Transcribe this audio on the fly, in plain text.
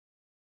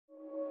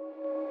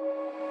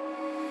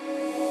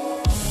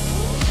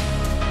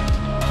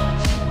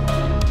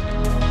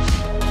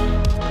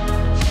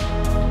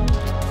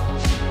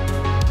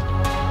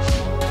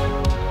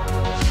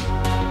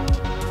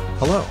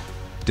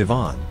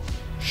Devon.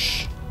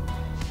 Shh.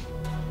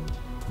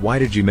 Why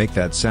did you make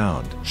that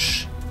sound?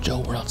 Shh. Joe,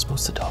 we're not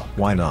supposed to talk.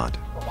 Why not?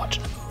 We're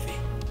watching a movie.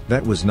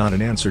 That was not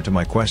an answer to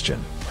my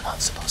question. We're not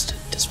supposed to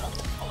disrupt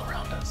the people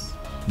around us.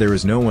 There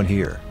is no one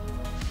here.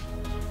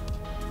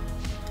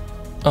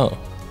 Oh.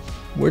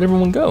 Where'd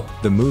everyone go?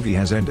 The movie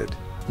has ended.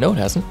 No, it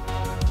hasn't.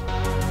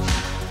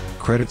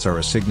 Credits are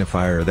a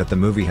signifier that the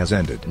movie has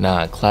ended.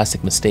 Nah,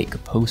 classic mistake.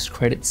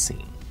 Post-credit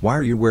scene. Why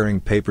are you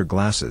wearing paper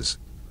glasses?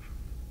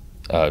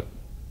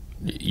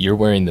 You're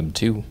wearing them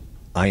too.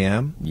 I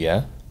am?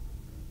 Yeah?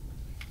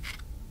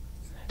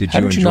 Did How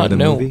you did you enjoy not the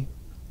know? movie?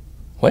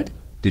 What?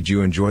 Did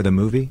you enjoy the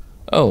movie?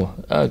 Oh,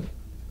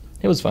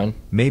 it was fine.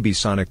 Maybe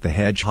Sonic the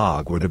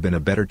Hedgehog would have been a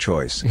better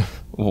choice.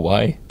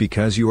 Why?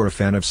 Because you are a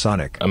fan of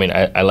Sonic. I mean,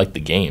 I like the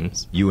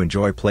games. You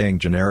enjoy playing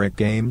generic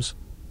games?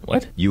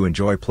 What? You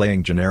enjoy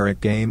playing generic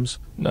games?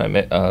 No, I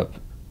meant,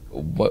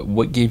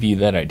 what gave you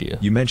that idea?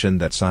 You mentioned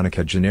that Sonic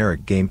had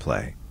generic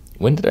gameplay.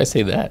 When did I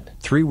say that?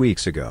 3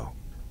 weeks ago.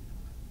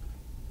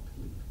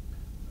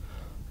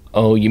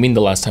 Oh, you mean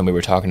the last time we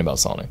were talking about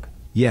Sonic?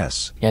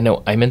 Yes. Yeah,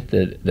 no, I meant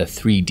the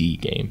 3D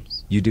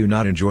games. You do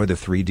not enjoy the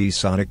 3D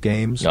Sonic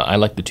games? No, I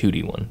like the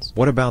 2D ones.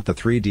 What about the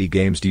 3D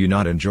games do you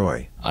not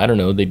enjoy? I don't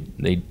know,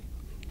 they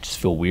just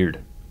feel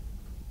weird.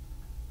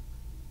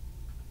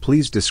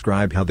 Please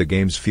describe how the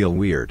games feel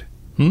weird.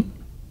 I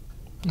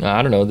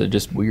don't know, they're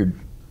just weird.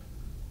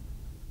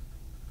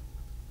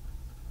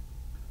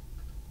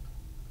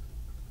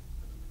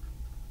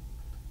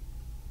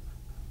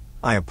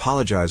 I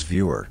apologize,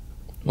 viewer.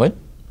 What?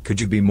 Could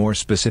you be more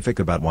specific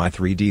about why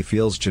 3D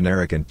feels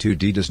generic and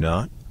 2D does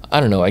not? I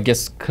don't know, I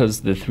guess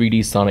because the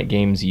 3D Sonic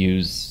games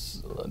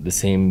use the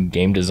same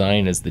game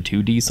design as the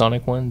 2D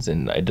Sonic ones,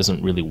 and it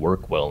doesn't really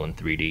work well in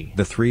 3D.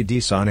 The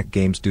 3D Sonic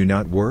games do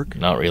not work?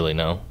 Not really,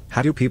 no.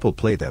 How do people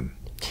play them?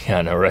 Yeah,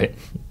 I know, right?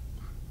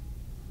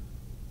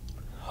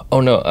 Oh,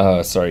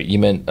 no, sorry, you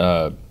meant,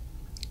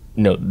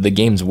 no, the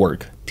games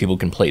work. People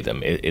can play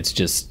them. It's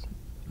just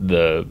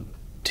the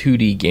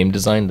 2D game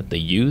design that they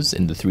use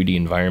in the 3D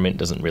environment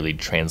doesn't really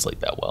translate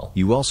that well.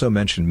 You also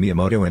mentioned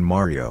Miyamoto and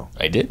Mario.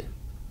 I did?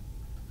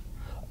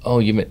 Oh,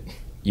 you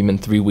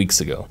meant 3 weeks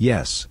ago.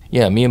 Yes.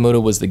 Yeah,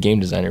 Miyamoto was the game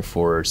designer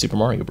for Super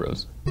Mario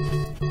Bros.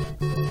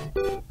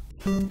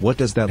 What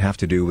does that have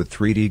to do with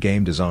 3D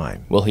game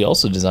design? Well, he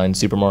also designed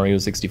Super Mario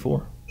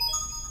 64.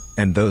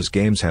 And those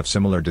games have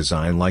similar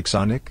design like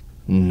Sonic?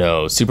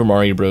 No, Super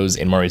Mario Bros.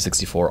 And Mario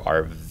 64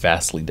 are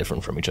vastly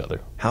different from each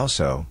other. How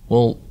so?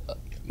 Well,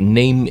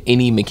 name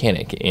any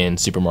mechanic in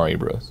Super Mario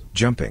Bros.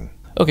 Jumping.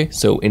 Okay,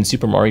 so in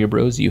Super Mario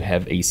Bros. You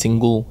have a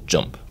single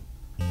jump.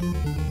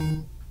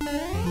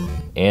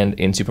 And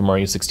in Super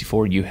Mario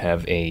 64 you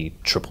have a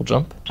triple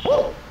jump,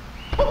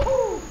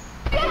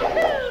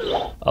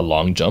 a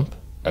long jump,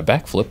 a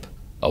backflip,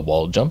 a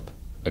wall jump,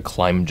 a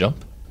climb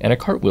jump, and a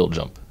cartwheel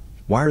jump.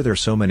 Why are there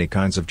so many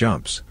kinds of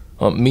jumps?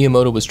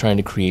 Miyamoto was trying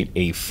to create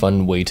a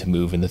fun way to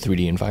move in the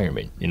 3D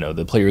environment. You know,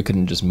 the player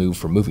couldn't just move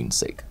for moving's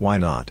sake. Why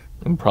not?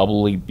 And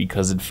probably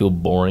because it'd feel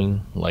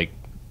boring, like,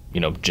 you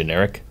know,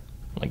 generic,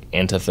 like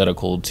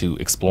antithetical to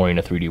exploring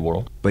a 3D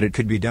world. But it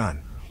could be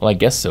done. Well, I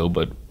guess so,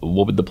 but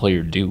what would the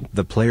player do?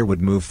 The player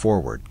would move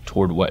forward.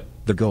 Toward what?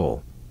 The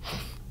goal.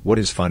 What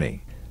is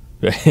funny?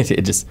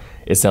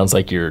 It sounds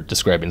like you're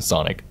describing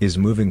Sonic. Is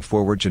moving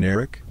forward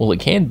generic? Well, it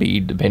can be,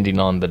 depending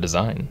on the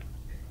design.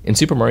 In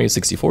Super Mario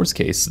 64's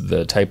case,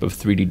 the type of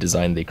 3D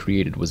design they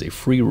created was a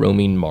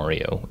free-roaming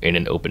Mario in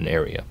an open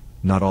area.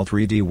 Not all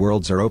 3D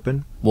worlds are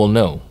open? Well,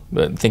 no.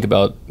 But think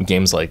about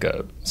games like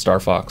Star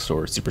Fox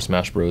or Super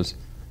Smash Bros.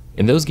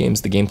 In those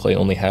games, the gameplay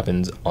only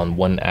happens on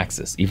one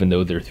axis, even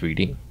though they're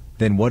 3D.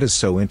 Then what is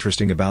so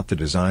interesting about the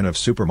design of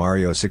Super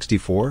Mario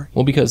 64?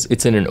 Well, because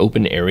it's in an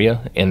open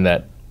area, and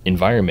that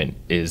environment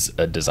is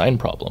a design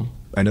problem.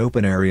 An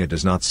open area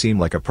does not seem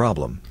like a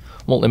problem.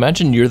 Well,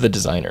 imagine you're the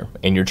designer,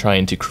 and you're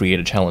trying to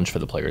create a challenge for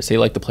the player. Say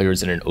like the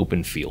player's in an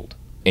open field,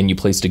 and you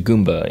placed a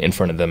Goomba in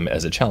front of them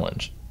as a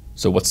challenge.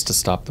 So what's to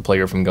stop the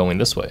player from going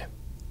this way?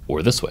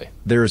 Or this way?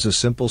 There is a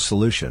simple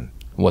solution.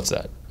 What's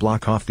that?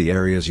 Block off the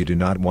areas you do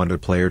not want a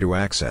player to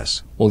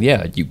access. Well,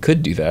 yeah, you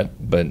could do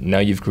that, but now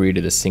you've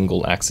created a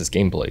single-axis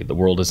gameplay. The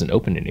world isn't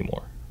open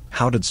anymore.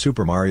 How did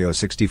Super Mario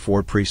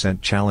 64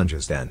 present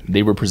challenges then?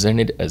 They were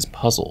presented as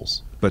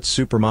puzzles. But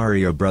Super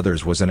Mario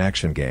Bros. Was an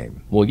action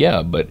game. Well,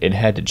 yeah, but it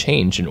had to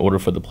change in order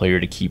for the player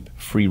to keep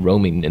free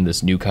roaming in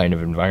this new kind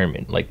of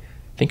environment. Like,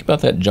 think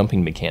about that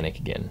jumping mechanic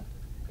again.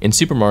 In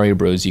Super Mario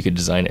Bros., you could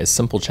design a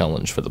simple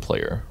challenge for the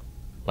player,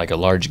 like a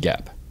large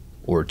gap,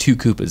 or 2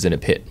 Koopas in a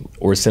pit,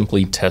 or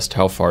simply test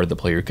how far the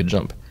player could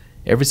jump.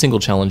 Every single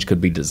challenge could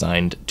be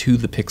designed to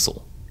the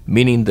pixel,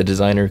 meaning the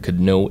designer could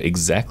know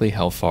exactly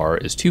how far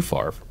is too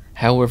far.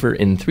 However,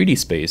 in 3D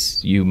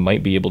space, you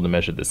might be able to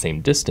measure the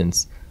same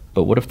distance,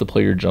 but what if the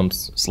player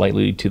jumps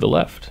slightly to the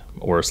left,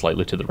 or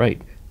slightly to the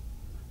right?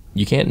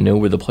 You can't know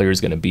where the player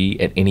is going to be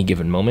at any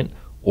given moment,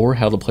 or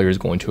how the player is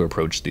going to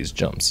approach these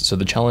jumps, so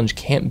the challenge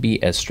can't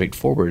be as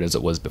straightforward as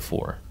it was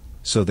before.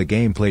 So the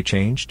gameplay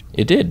changed?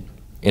 It did,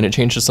 and it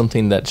changed to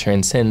something that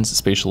transcends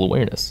spatial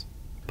awareness.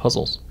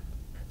 Puzzles.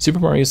 Super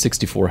Mario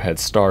 64 had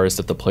stars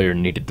that the player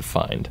needed to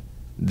find.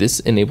 This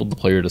enabled the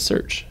player to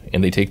search,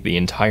 and they take the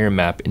entire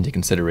map into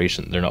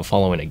consideration. They're not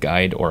following a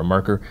guide or a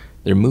marker,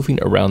 they're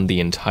moving around the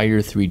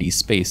entire 3D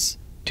space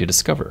to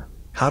discover.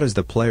 How does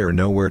the player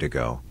know where to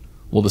go?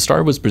 Well, the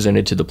star was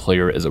presented to the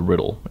player as a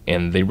riddle,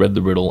 and they read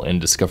the riddle and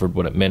discovered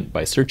what it meant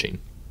by searching.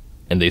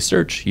 And they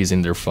search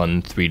using their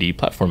fun 3D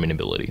platforming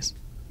abilities.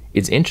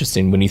 It's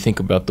interesting when you think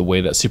about the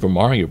way that Super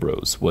Mario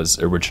Bros. Was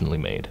originally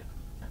made.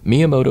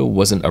 Miyamoto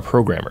wasn't a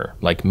programmer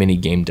like many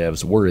game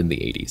devs were in the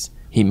 80s.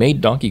 He made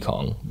Donkey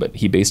Kong, but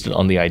he based it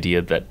on the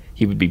idea that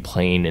he would be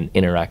playing an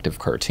interactive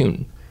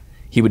cartoon.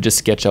 He would just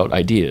sketch out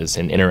ideas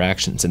and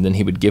interactions, and then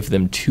he would give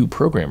them to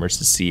programmers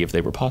to see if they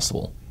were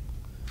possible.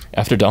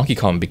 After Donkey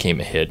Kong became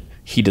a hit,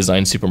 he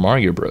designed Super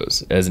Mario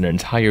Bros. As an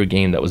entire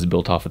game that was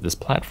built off of this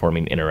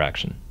platforming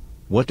interaction.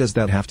 What does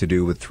that have to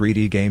do with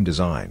 3D game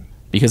design?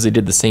 Because they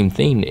did the same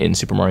thing in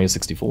Super Mario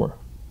 64.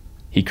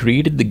 He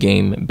created the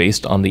game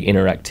based on the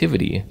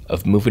interactivity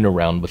of moving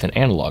around with an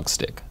analog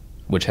stick,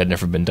 which had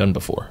never been done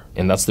before.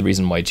 And that's the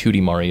reason why 2D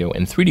Mario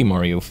and 3D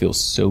Mario feel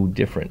so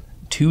different.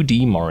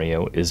 2D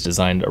Mario is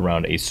designed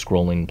around a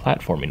scrolling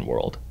platforming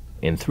world,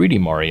 and 3D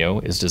Mario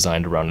is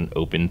designed around an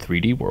open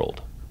 3D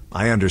world.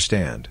 I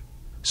understand.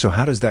 So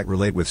how does that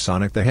relate with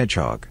Sonic the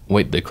Hedgehog?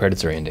 Wait, the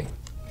credits are ending.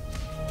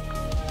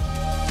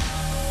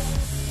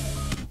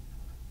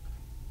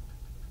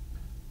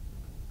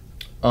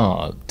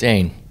 Aw,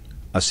 dang.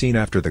 A scene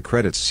after the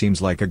credits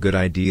seems like a good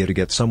idea to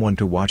get someone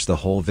to watch the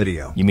whole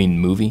video. You mean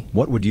movie?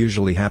 What would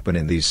usually happen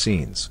in these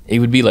scenes? It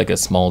would be like a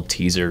small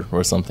teaser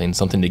or something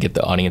to get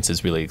the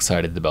audiences really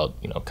excited about,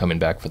 coming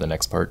back for the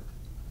next part.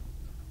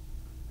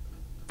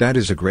 That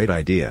is a great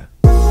idea.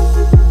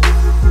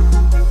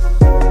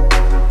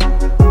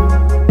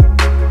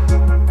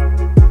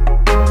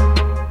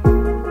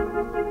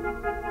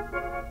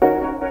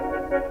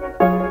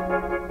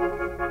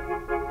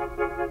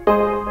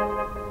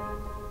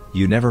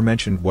 You never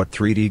mentioned what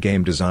 3D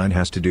game design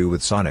has to do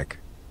with Sonic.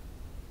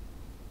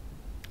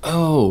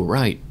 Oh,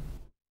 right.